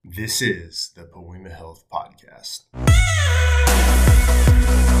This is the Poema Health Podcast.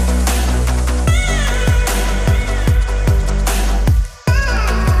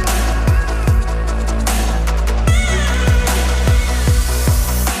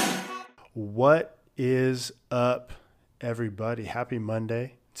 What is up, everybody? Happy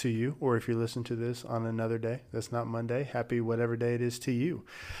Monday to you, or if you listen to this on another day that's not Monday, happy whatever day it is to you.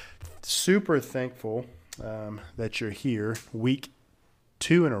 Super thankful that you're here, week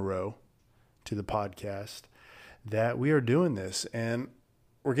 2 in a row to the podcast, that we are doing this, and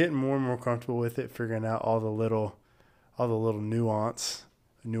we're getting more and more comfortable with it, figuring out all the little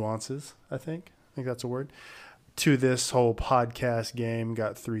nuances. I think that's a word, to this whole podcast game.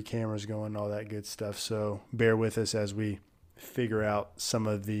 Got 3 cameras going, all that good stuff. So bear with us as we figure out some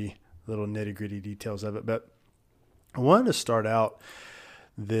of the little nitty-gritty details of it. But I wanted to start out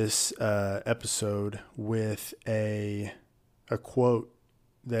this episode with a quote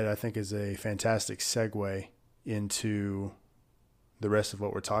that I think is a fantastic segue into the rest of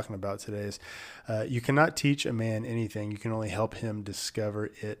what we're talking about today. Is you cannot teach a man anything. You can only help him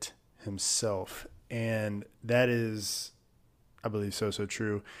discover it himself. And that is, I believe, so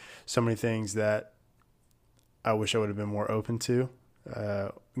true. So many things that I wish I would have been more open to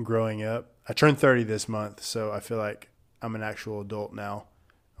growing up. I turned 30 this month, so I feel like I'm an actual adult now,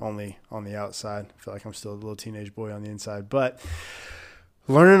 only on the outside. I feel like I'm still a little teenage boy on the inside. But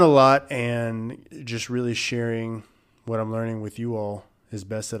learning a lot and just really sharing what I'm learning with you all as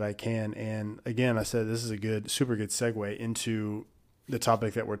best that I can. And again, I said this is a super good segue into the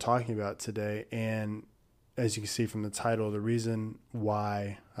topic that we're talking about today. And as you can see from the title, the reason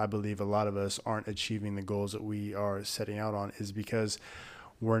why I believe a lot of us aren't achieving the goals that we are setting out on is because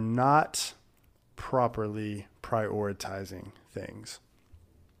we're not properly prioritizing things.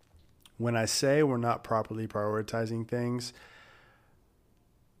 When I say we're not properly prioritizing things,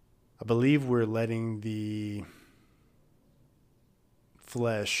 I believe we're letting the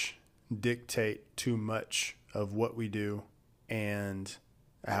flesh dictate too much of what we do and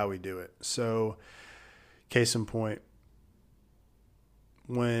how we do it. So, case in point,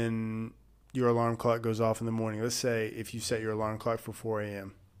 when your alarm clock goes off in the morning, let's say if you set your alarm clock for 4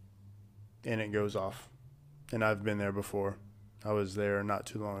 a.m. and it goes off, and I've been there before. I was there not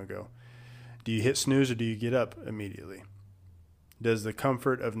too long ago. Do you hit snooze or do you get up immediately? Does the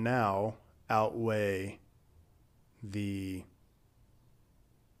comfort of now outweigh the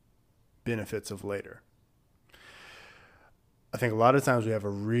benefits of later? I think a lot of times we have a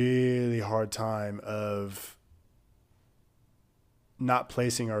really hard time of not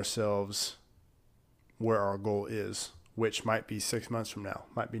placing ourselves where our goal is, which might be 6 months from now,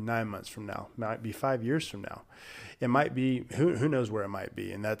 might be 9 months from now, might be 5 years from now. It might be, who knows where it might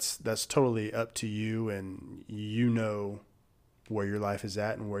be. And that's totally up to you, and you know where your life is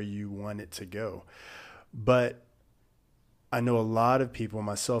at and where you want it to go. But I know a lot of people,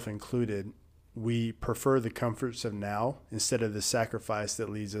 myself included, we prefer the comforts of now instead of the sacrifice that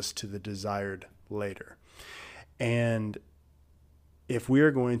leads us to the desired later. And if we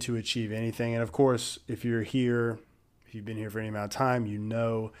are going to achieve anything, and of course, if you're here, if you've been here for any amount of time, you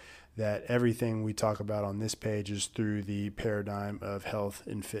know that everything we talk about on this page is through the paradigm of health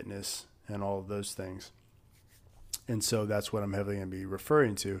and fitness and all of those things. And so that's what I'm heavily going to be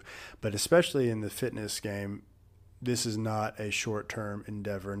referring to. But especially in the fitness game, this is not a short-term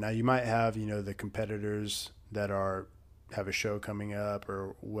endeavor. Now, you might have, the competitors that have a show coming up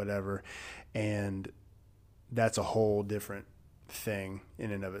or whatever, and that's a whole different thing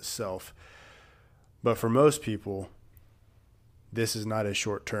in and of itself. But for most people, this is not a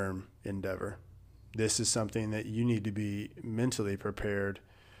short-term endeavor. This is something that you need to be mentally prepared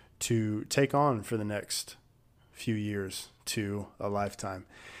to take on for the next few years to a lifetime.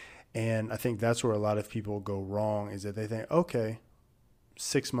 And I think that's where a lot of people go wrong, is that they think, okay,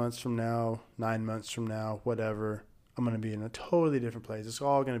 6 months from now, 9 months from now, whatever, I'm going to be in a totally different place. It's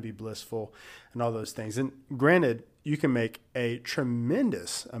all going to be blissful and all those things. And granted, you can make a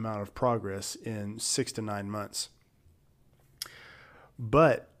tremendous amount of progress in 6 to 9 months.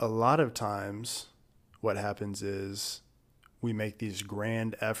 But a lot of times what happens is we make these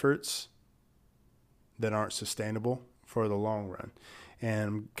grand efforts that aren't sustainable for the long run. And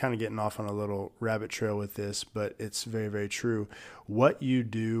I'm kind of getting off on a little rabbit trail with this, but it's very, very true. What you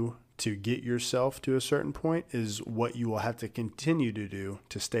do to get yourself to a certain point is what you will have to continue to do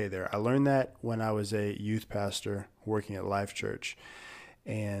to stay there. I learned that when I was a youth pastor working at Life Church,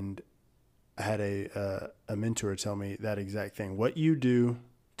 and I had a mentor tell me that exact thing. What you do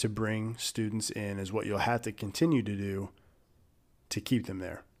to bring students in is what you'll have to continue to do to keep them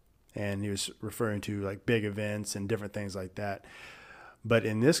there. And he was referring to like big events and different things like that. But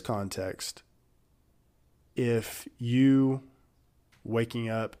in this context, if you waking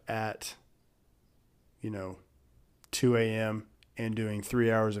up at, 2 a.m. and doing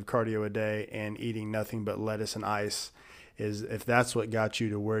 3 hours of cardio a day and eating nothing but lettuce and ice, if that's what got you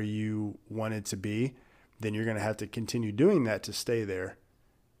to where you wanted to be, then you're going to have to continue doing that to stay there.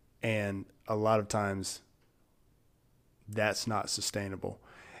 And a lot of times that's not sustainable,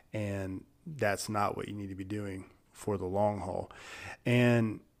 and that's not what you need to be doing for the long haul.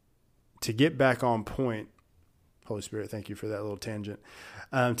 And to get back on point, Holy Spirit, thank you for that little tangent.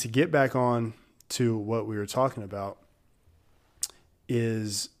 To get back on to what we were talking about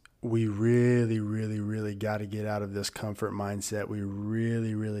is we really, really, really got to get out of this comfort mindset. We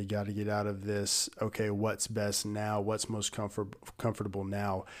really, really got to get out of this, okay, what's best now? What's most comfortable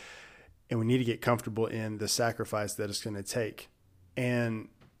now? And we need to get comfortable in the sacrifice that it's going to take. And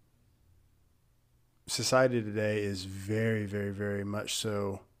society today is very, very, very much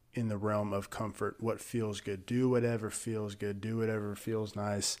so in the realm of comfort. What feels good? Do whatever feels good. Do whatever feels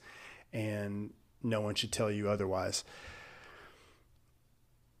nice. And no one should tell you otherwise.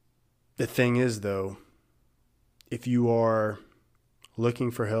 The thing is, though, if you are looking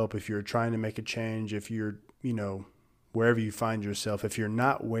for help, if you're trying to make a change, if you're, wherever you find yourself, if you're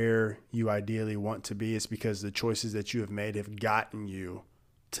not where you ideally want to be, it's because the choices that you have made have gotten you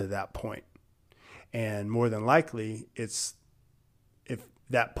to that point. And more than likely, it's if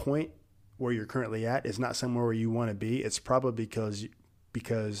that point where you're currently at is not somewhere where you want to be, it's probably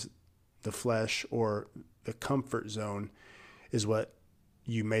because the flesh or the comfort zone is what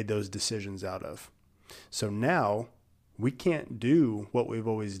you made those decisions out of. So now we can't do what we've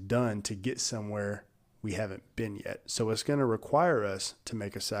always done to get somewhere we haven't been yet. So it's going to require us to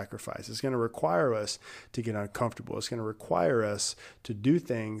make a sacrifice. It's going to require us to get uncomfortable. It's going to require us to do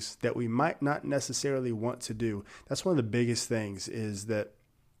things that we might not necessarily want to do. That's one of the biggest things, is that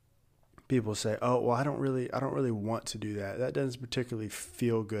people say, oh, well, I don't really want to do that. That doesn't particularly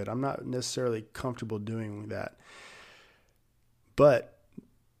feel good. I'm not necessarily comfortable doing that. But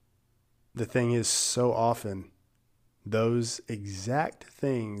the thing is, so often those exact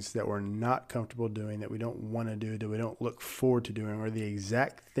things that we're not comfortable doing, that we don't want to do, that we don't look forward to doing, are the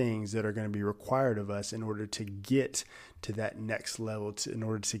exact things that are going to be required of us in order to get to that next level, in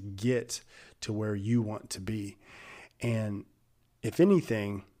order to get to where you want to be. And if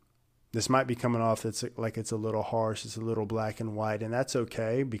anything, this might be coming off it's a little harsh, it's a little black and white, and that's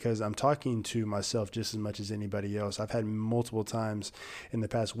okay, because I'm talking to myself just as much as anybody else. I've had multiple times in the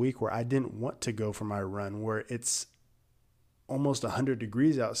past week where I didn't want to go for my run, where it's almost 100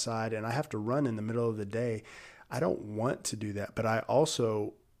 degrees outside and I have to run in the middle of the day. I don't want to do that, but I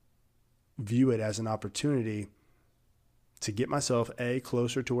also view it as an opportunity to get myself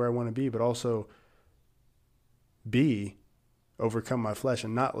closer to where I want to be, but also overcome my flesh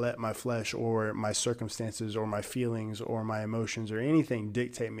and not let my flesh or my circumstances or my feelings or my emotions or anything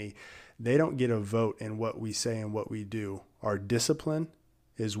dictate me. They don't get a vote in what we say and what we do. Our discipline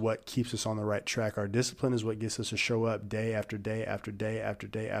is what keeps us on the right track. Our discipline is what gets us to show up day after day after day after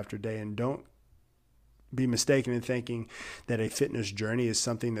day after day. And don't be mistaken in thinking that a fitness journey is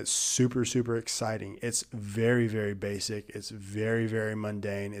something that's super, super exciting. It's very, very basic. It's very, very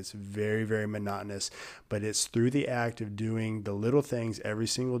mundane. It's very, very monotonous. But it's through the act of doing the little things every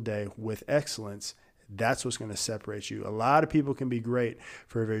single day with excellence, that's what's going to separate you. A lot of people can be great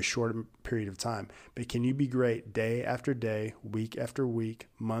for a very short period of time, but can you be great day after day, week after week,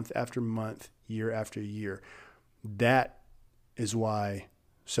 month after month, year after year? That is why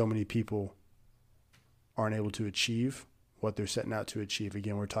so many people aren't able to achieve what they're setting out to achieve.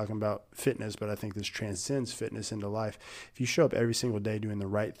 Again, we're talking about fitness, but I think this transcends fitness into life. If you show up every single day doing the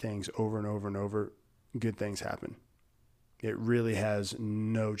right things over and over and over, good things happen. It really has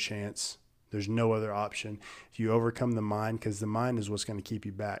no chance. There's no other option. If you overcome the mind, because the mind is what's going to keep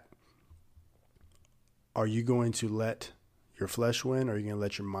you back. Are you going to let your flesh win, or are you going to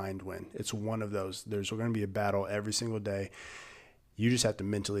let your mind win? It's one of those. There's going to be a battle every single day. You just have to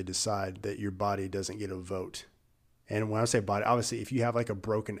mentally decide that your body doesn't get a vote. And when I say body, obviously, if you have like a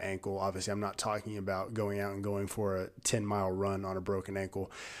broken ankle, obviously I'm not talking about going out and going for a 10-mile run on a broken ankle.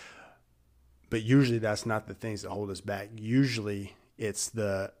 But usually that's not the things that hold us back. Usually it's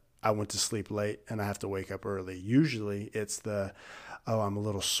I went to sleep late and I have to wake up early. Usually it's I'm a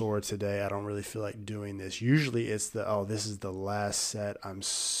little sore today. I don't really feel like doing this. Usually it's this is the last set. I'm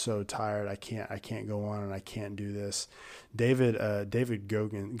so tired. I can't go on and I can't do this. David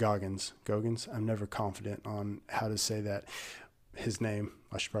Goggins. I'm never confident on how to say that, his name.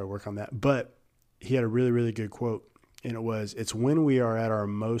 I should probably work on that. But he had a really, really good quote. And it was, it's when we are at our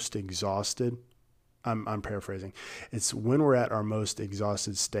most exhausted I'm paraphrasing. It's when we're at our most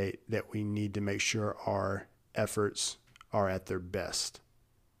exhausted state that we need to make sure our efforts are at their best.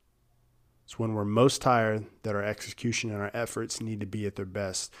 It's when we're most tired that our execution and our efforts need to be at their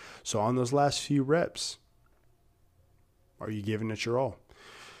best. So on those last few reps, are you giving it your all?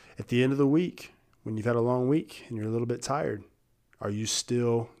 At the end of the week, when you've had a long week and you're a little bit tired, are you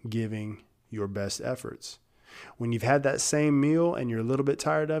still giving your best efforts? When you've had that same meal and you're a little bit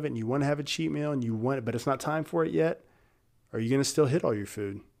tired of it and you want to have a cheat meal and you want it, but it's not time for it yet, are you going to still hit all your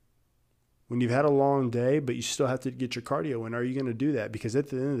food? When you've had a long day, but you still have to get your cardio in, are you going to do that? Because at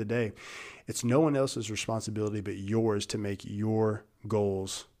the end of the day, it's no one else's responsibility but yours to make your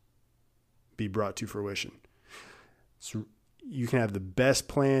goals be brought to fruition. So you can have the best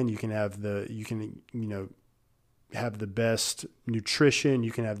plan, you can have the best nutrition,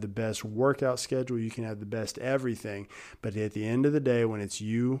 you can have the best workout schedule, you can have the best everything. But at the end of the day, when it's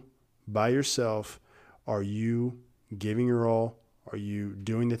you by yourself, are you giving your all? Are you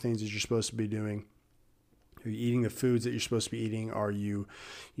doing the things that you're supposed to be doing? Are you eating the foods that you're supposed to be eating? Are you,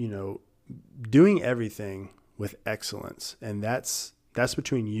 doing everything with excellence? And that's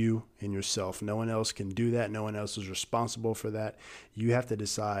between you and yourself. No one else can do that. No one else is responsible for that. You have to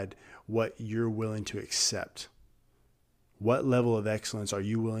decide what you're willing to accept. What level of excellence are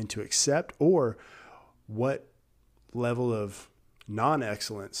you willing to accept, or what level of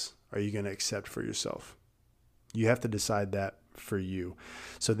non-excellence are you going to accept for yourself? You have to decide that for you.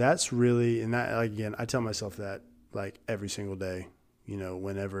 So that's really, and that, again, I tell myself that like every single day,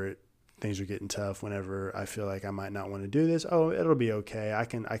 whenever things are getting tough, whenever I feel like I might not want to do this, it'll be okay. I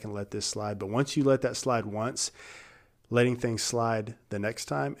can let this slide. But once you let that slide once, letting things slide the next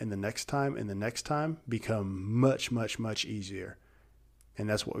time and the next time and the next time become much, much, much easier. And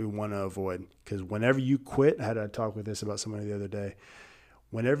that's what we want to avoid. Because whenever you quit, I had a talk with this about somebody the other day.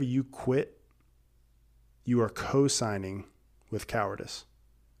 Whenever you quit, you are co-signing with cowardice.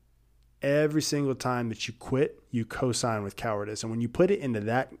 Every single time that you quit, you co-sign with cowardice. And when you put it into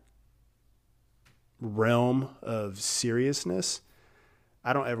that realm of seriousness,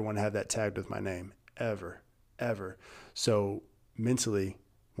 I don't ever want to have that tagged with my name, ever. So mentally,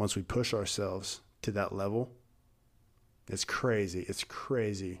 once we push ourselves to that level, it's crazy. It's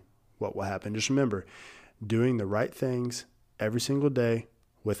crazy what will happen. Just remember, doing the right things every single day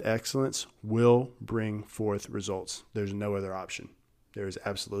with excellence will bring forth results. There's no other option. There is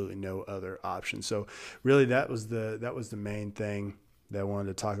absolutely no other option. So really that was the main thing that I wanted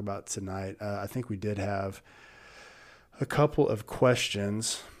to talk about tonight. I think we did have a couple of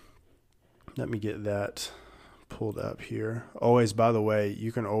questions. Let me get that pulled up here. Always, by the way,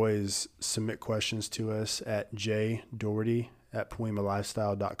 you can always submit questions to us at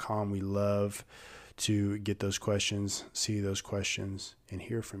jdoherty@poemalifestyle.com. We love to get those questions, see those questions, and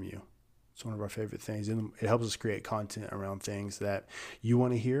hear from you. It's one of our favorite things. And it helps us create content around things that you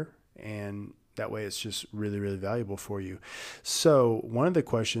want to hear, and that way it's just really, really valuable for you. So one of the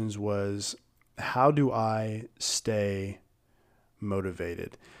questions was, how do I stay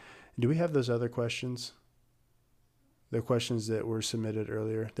motivated? Do we have those other questions? The questions that were submitted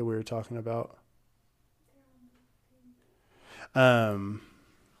earlier that we were talking about?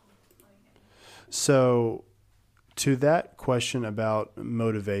 So to that question about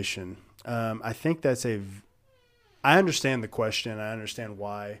motivation, I think I understand the question. I understand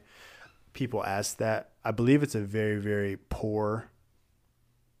why people ask that. I believe it's a very, very poor,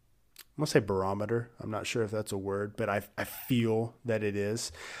 I'm going to say barometer. I'm not sure if that's a word, but I feel that it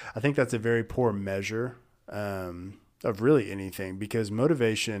is. I think that's a very poor measure of really anything, because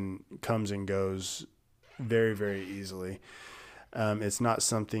motivation comes and goes very, very easily. It's not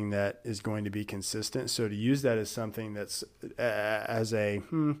something that is going to be consistent. So to use that as something that's as a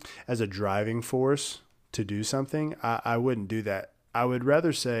driving force to do something, I wouldn't do that. I would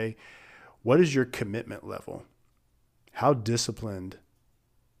rather say, what is your commitment level? How disciplined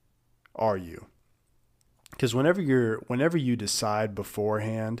are you? Because whenever you decide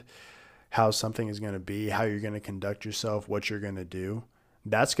beforehand how something is going to be, how you're going to conduct yourself, what you're going to do,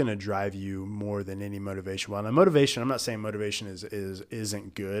 that's going to drive you more than any motivation. Well, now motivation, I'm not saying motivation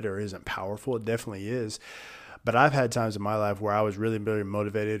isn't good or isn't powerful. It definitely is. But I've had times in my life where I was really, really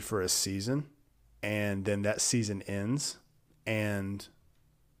motivated for a season, and then that season ends, and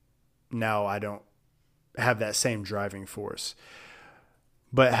now I don't have that same driving force.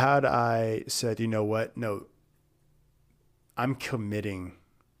 But had I said, you know what? No, I'm committing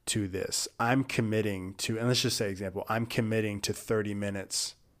to this. I'm committing to, and let's just say example, I'm committing to 30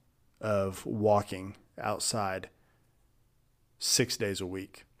 minutes of walking outside 6 days a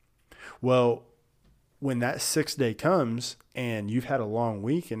week. Well, when that 6th day comes and you've had a long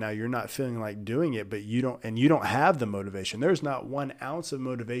week and now you're not feeling like doing it, but you don't have the motivation. There's not 1 ounce of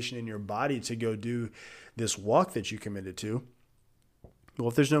motivation in your body to go do this walk that you committed to. Well,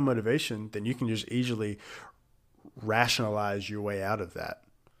 if there's no motivation, then you can just easily rationalize your way out of that.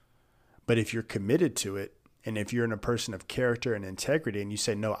 But if you're committed to it, and if you're in a person of character and integrity and you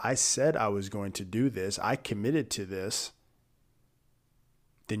say, no, I said I was going to do this, I committed to this,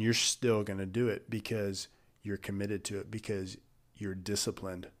 then you're still going to do it because you're committed to it, because you're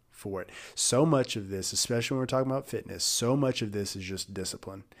disciplined for it. So much of this, especially when we're talking about fitness, so much of this is just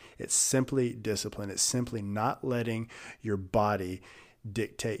discipline. It's simply discipline. It's simply not letting your body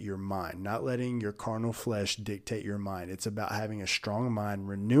dictate your mind, not letting your carnal flesh dictate your mind. It's about having a strong mind,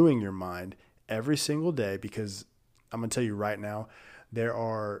 renewing your mind every single day, because I'm going to tell you right now, there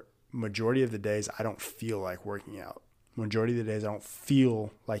are majority of the days I don't feel like working out. Majority of the days I don't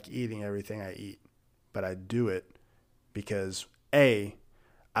feel like eating everything I eat, but I do it because I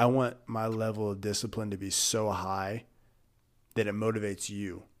want my level of discipline to be so high that it motivates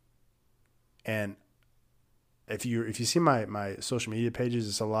you. And if you see my social media pages,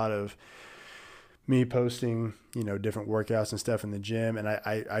 it's a lot of me posting, different workouts and stuff in the gym. And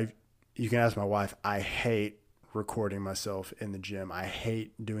I you can ask my wife, I hate recording myself in the gym. I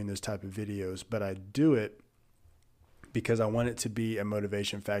hate doing those type of videos, but I do it because I want it to be a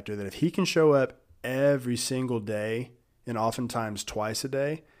motivation factor that if he can show up every single day and oftentimes twice a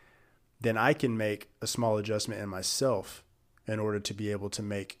day, then I can make a small adjustment in myself in order to be able to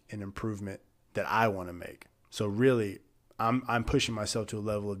make an improvement that I want to make. So really, I'm pushing myself to a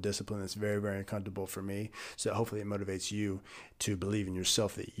level of discipline that's very, very uncomfortable for me. So hopefully it motivates you to believe in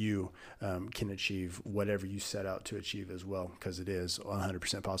yourself that you can achieve whatever you set out to achieve as well, because it is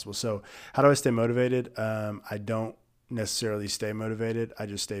 100% possible. So how do I stay motivated? I don't necessarily stay motivated. I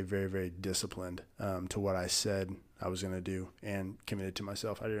just stay very, very disciplined to what I said I was going to do and committed to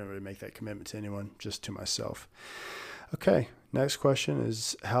myself. I didn't really make that commitment to anyone, just to myself. Okay, next question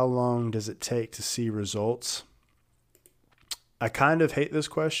is, how long does it take to see results? I kind of hate this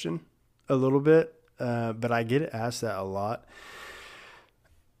question a little bit, but I get asked that a lot.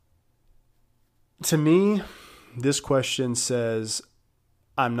 To me, this question says,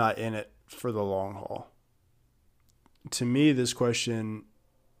 I'm not in it for the long haul. To me, this question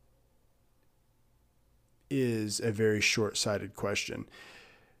is a very short-sighted question.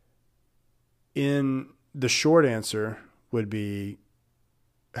 In the short answer would be,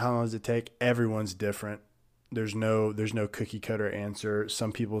 how long does it take? Everyone's different. There's no cookie cutter answer.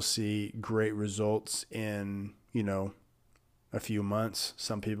 Some people see great results in, a few months.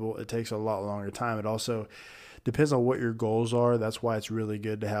 Some people, it takes a lot longer time. It also depends on what your goals are. That's why it's really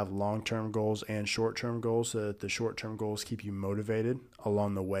good to have long-term goals and short-term goals, so that the short-term goals keep you motivated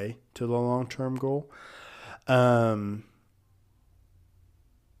along the way to the long-term goal.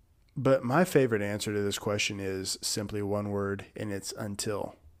 But my favorite answer to this question is simply one word, and it's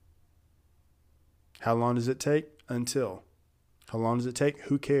until. How long does it take? Until. How long does it take?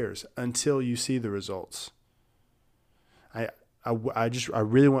 Who cares? Until you see the results. I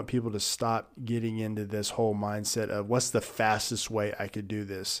really want people to stop getting into this whole mindset of what's the fastest way I could do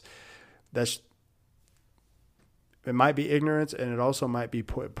this. It might be ignorance, and it also might be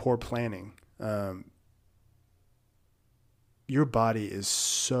poor planning. Your body is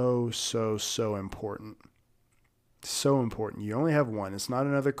so important. So important. You only have one. It's not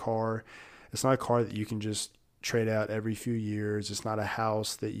another car. It's not a car that you can just trade out every few years. It's not a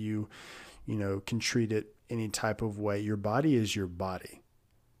house that you can treat it any type of way. Your body is your body.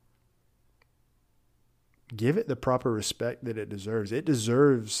 Give it the proper respect that it deserves. It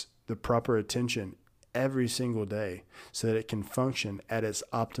deserves the proper attention every single day so that it can function at its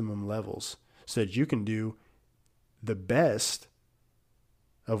optimum levels, so that you can do the best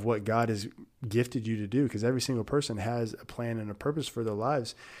of what God has gifted you to do, because every single person has a plan and a purpose for their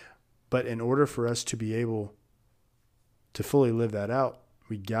lives. But in order for us to be able to fully live that out,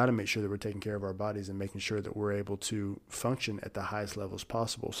 we got to make sure that we're taking care of our bodies and making sure that we're able to function at the highest levels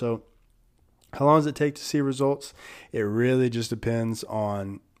possible. So how long does it take to see results? It really just depends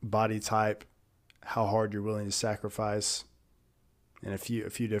on body type, how hard you're willing to sacrifice, and a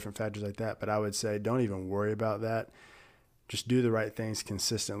few different factors like that. But I would say don't even worry about that. Just do the right things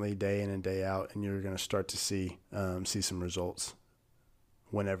consistently, day in and day out, and you're going to start to see some results,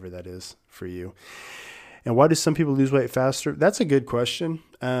 whenever that is for you. And why do some people lose weight faster? That's a good question.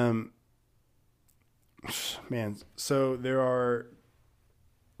 So there are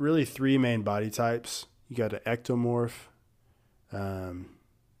really three main body types. You got an ectomorph,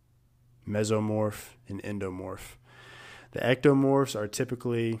 mesomorph, and endomorph. The ectomorphs are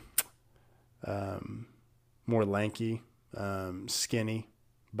typically more lanky, skinny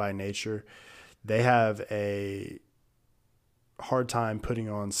by nature. They have a hard time putting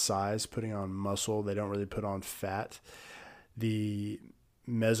on size, putting on muscle. They don't really put on fat. The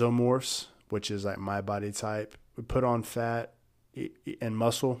mesomorphs, which is like my body type, we put on fat and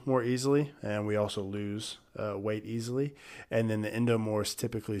muscle more easily, and we also lose weight easily. And then the endomorphs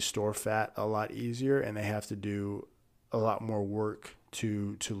typically store fat a lot easier, and they have to do a lot more work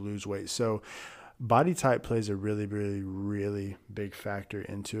to lose weight. So body type plays a really, really, really big factor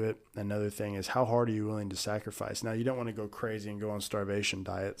into it. Another thing is, how hard are you willing to sacrifice? Now, you don't want to go crazy and go on starvation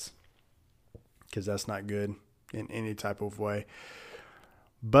diets, because that's not good in any type of way.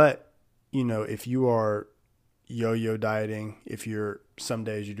 But, if you are yo-yo dieting, if some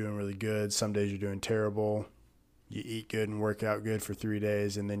days you're doing really good, some days you're doing terrible, you eat good and work out good for 3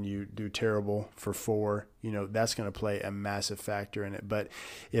 days, and then you do terrible for 4, that's going to play a massive factor in it. But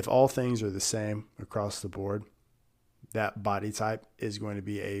if all things are the same across the board, that body type is going to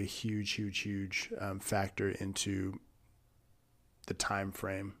be a huge, huge, huge factor into the time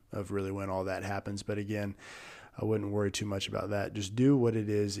frame of really when all that happens. But again, I wouldn't worry too much about that. Just do what it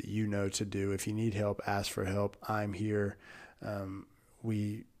is that you know to do. If you need help, ask for help. I'm here.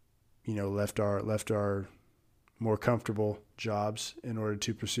 We, left our more comfortable jobs in order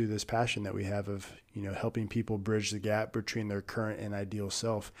to pursue this passion that we have of, helping people bridge the gap between their current and ideal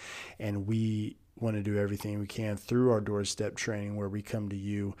self. And we want to do everything we can through our doorstep training, where we come to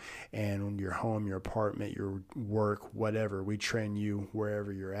you and your home, your apartment, your work, whatever. We train you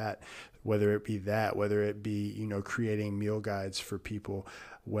wherever you're at, whether it be, creating meal guides for people,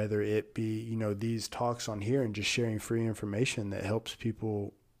 whether it be, these talks on here and just sharing free information that helps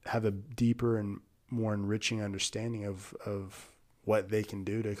people have a deeper and more enriching understanding of what they can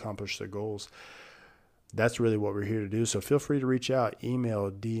do to accomplish their goals. That's really what we're here to do. So feel free to reach out,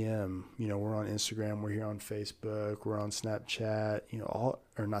 email, DM. We're on Instagram, we're here on Facebook, we're on Snapchat,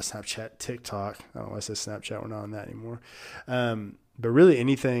 not Snapchat, TikTok. I don't know why I said Snapchat, we're not on that anymore. But really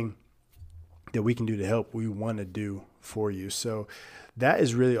anything that we can do to help, we want to do for you. So that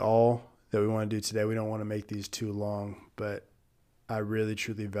is really all that we want to do today. We don't want to make these too long, but I really,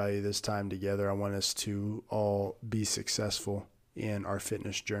 truly value this time together. I want us to all be successful in our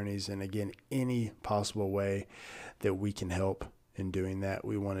fitness journeys. And again, any possible way that we can help in doing that,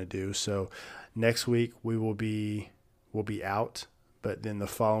 we want to do. So next week we'll be out, but then the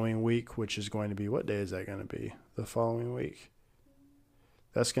following week, which is going to be, what day is that going to be? The following week?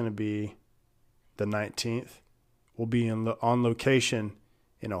 That's going to be the 19th. We'll be on location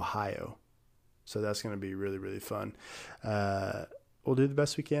in Ohio. So that's going to be really, really fun. We'll do the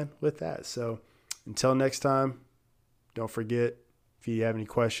best we can with that. So until next time, don't forget, if you have any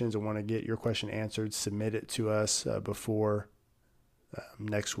questions or want to get your question answered, submit it to us before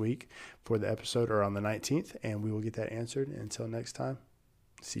next week for the episode, or on the 19th, and we will get that answered. Until next time,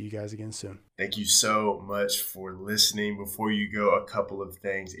 see you guys again soon. Thank you so much for listening. Before you go, a couple of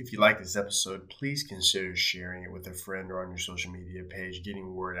things. If you like this episode, please consider sharing it with a friend or on your social media page.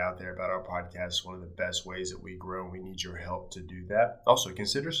 Getting word out there about our podcast is one of the best ways that we grow, and we need your help to do that. Also,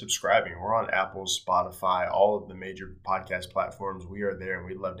 consider subscribing. We're on Apple, Spotify, all of the major podcast platforms. We are there, and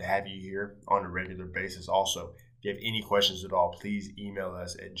we'd love to have you here on a regular basis. Also, if you have any questions at all, please email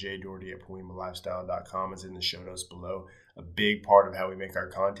us at jdoherty@poemalifestyle.com. It's in the show notes below. A big part of how we make our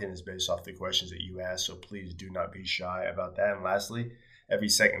content is based off the questions that you ask, so please do not be shy about that. And lastly, every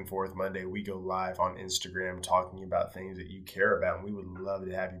second and fourth Monday, we go live on Instagram talking about things that you care about, and we would love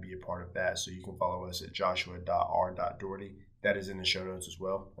to have you be a part of that. So you can follow us at joshua.r.doherty. That is in the show notes as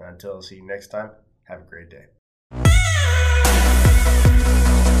well. And until I see you next time, have a great day.